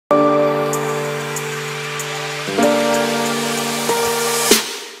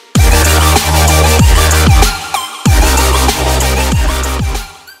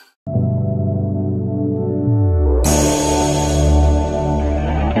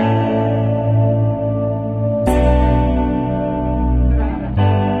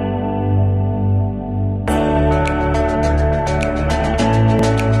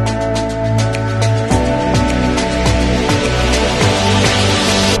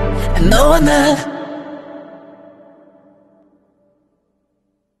너와 나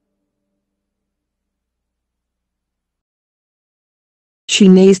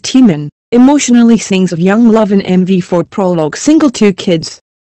SHINee's Taemin emotionally sings of young love in MV for Prologue single Two Kids.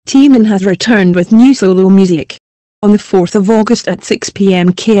 Taemin has returned with new solo music. On the 4th of August at 6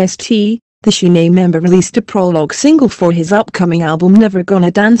 p.m. KST, the SHINee member released a Prologue single for his upcoming album Never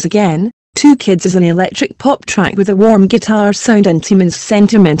Gonna Dance Again. Two Kids is an electric pop track with a warm guitar sound and Taemin's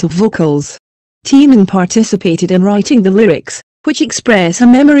sentimental vocals. Taemin participated in writing the lyrics, which express a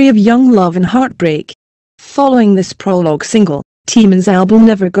memory of young love and heartbreak. Following this Prologue single, Taemin's album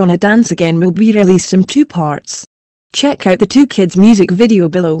Never Gonna Dance Again will be released in 2 parts. Check out the Two Kids music video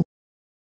below.